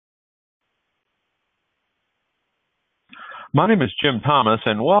My name is Jim Thomas,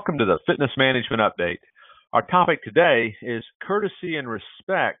 and welcome to the Fitness Management Update. Our topic today is courtesy and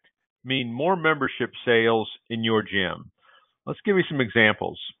respect mean more membership sales in your gym. Let's give you some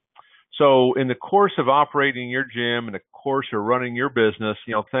examples. So in the course of operating your gym, in the course of running your business,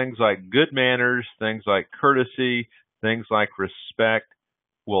 things like good manners, things like courtesy, things like respect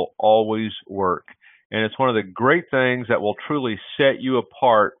will always work. And it's one of the great things that will truly set you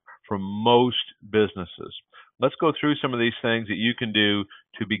apart from most businesses. Let's go through some of these things that you can do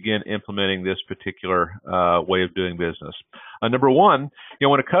to begin implementing this particular way of doing business. Number one,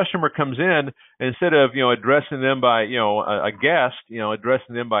 when a customer comes in, instead of addressing them by a guest,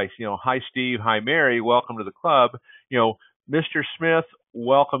 addressing them by hi Steve, hi Mary, welcome to the club. Mr. Smith,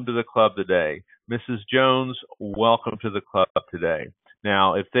 welcome to the club today. Mrs. Jones, welcome to the club today.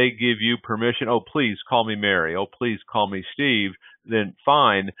 Now, if they give you permission, oh, please call me Mary, oh, please call me Steve, then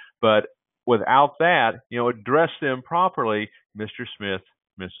fine. But without that, address them properly, Mr. Smith,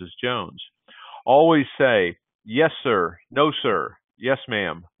 Mrs. Jones. Always say, yes, sir, no, sir, yes,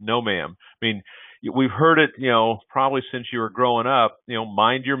 ma'am, no, ma'am. I mean, we've heard it, probably since you were growing up,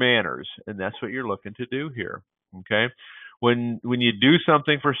 mind your manners. And that's what you're looking to do here, okay? When you do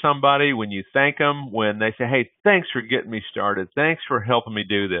something for somebody, when you thank them, when they say, hey, thanks for getting me started, thanks for helping me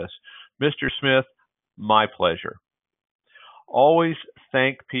do this, Mr. Smith, my pleasure. Always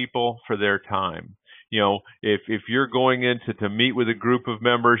thank people for their time. If you're going in to meet with a group of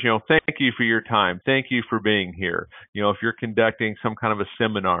members, thank you for your time. Thank you for being here. If you're conducting some kind of a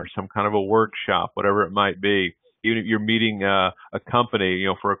seminar, some kind of a workshop, whatever it might be, even if you're meeting a company,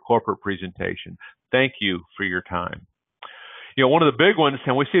 for a corporate presentation, thank you for your time. One of the big ones,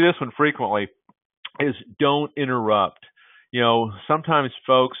 and we see this one frequently, is don't interrupt. Sometimes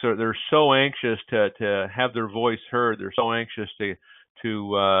folks they're so anxious to have their voice heard. They're so anxious to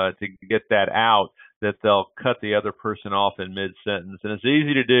get that out that they'll cut the other person off in mid-sentence. And it's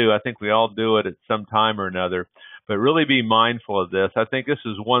easy to do. I think we all do it at some time or another. But really be mindful of this. I think this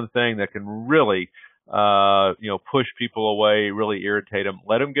is one thing that can really push people away, really irritate them.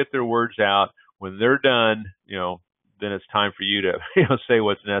 Let them get their words out. When they're done, then it's time for you to say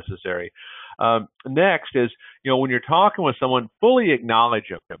what's necessary. Next is, when you're talking with someone, fully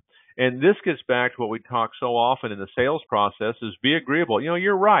acknowledge them. And this gets back to what we talk so often in the sales process is be agreeable.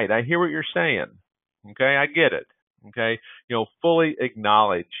 You're right. I hear what you're saying. Okay. I get it. Okay. Fully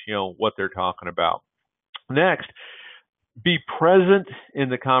acknowledge, what they're talking about. Next, be present in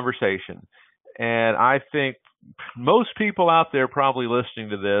the conversation. And I think most people out there probably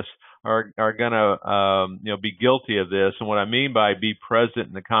listening to this are going to be guilty of this. And what I mean by be present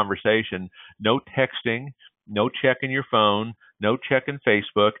in the conversation, no texting, no checking your phone, no checking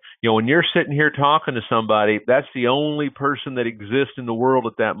Facebook. When you're sitting here talking to somebody, that's the only person that exists in the world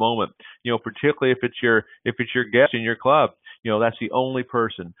at that moment. Particularly if it's your guest in your club, that's the only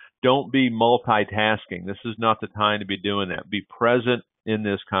person. Don't be multitasking. This is not the time to be doing that. Be present in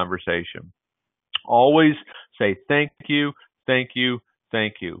this conversation. Always say thank you, thank you,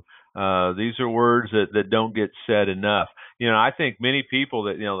 thank you. These are words that don't get said enough. I think many people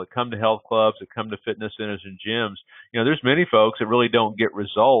that come to health clubs, that come to fitness centers and gyms, there's many folks that really don't get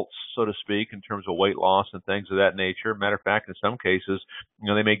results, so to speak, in terms of weight loss and things of that nature. Matter of fact, in some cases,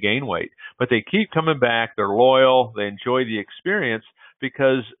 they may gain weight, but they keep coming back. They're loyal. They enjoy the experience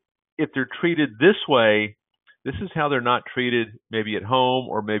because if they're treated this way, this is how they're not treated maybe at home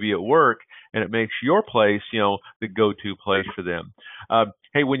or maybe at work, and it makes your place, the go-to place for them.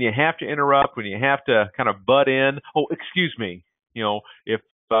 Hey, when you have to interrupt, when you have to kind of butt in, oh, excuse me, if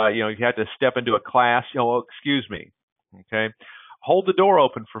you have to step into a class, excuse me, okay? Hold the door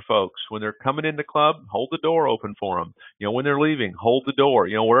open for folks. When they're coming in the club, hold the door open for them. When they're leaving, hold the door,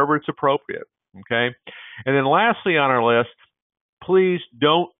 wherever it's appropriate, okay? And then lastly on our list, please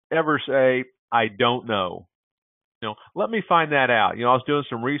don't ever say, I don't know. Let me find that out. I was doing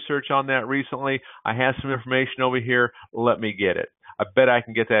some research on that recently. I have some information over here. Let me get it. I bet I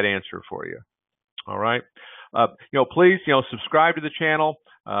can get that answer for you. All right. Please, subscribe to the channel.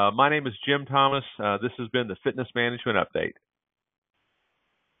 My name is Jim Thomas. This has been the Fitness Management Update.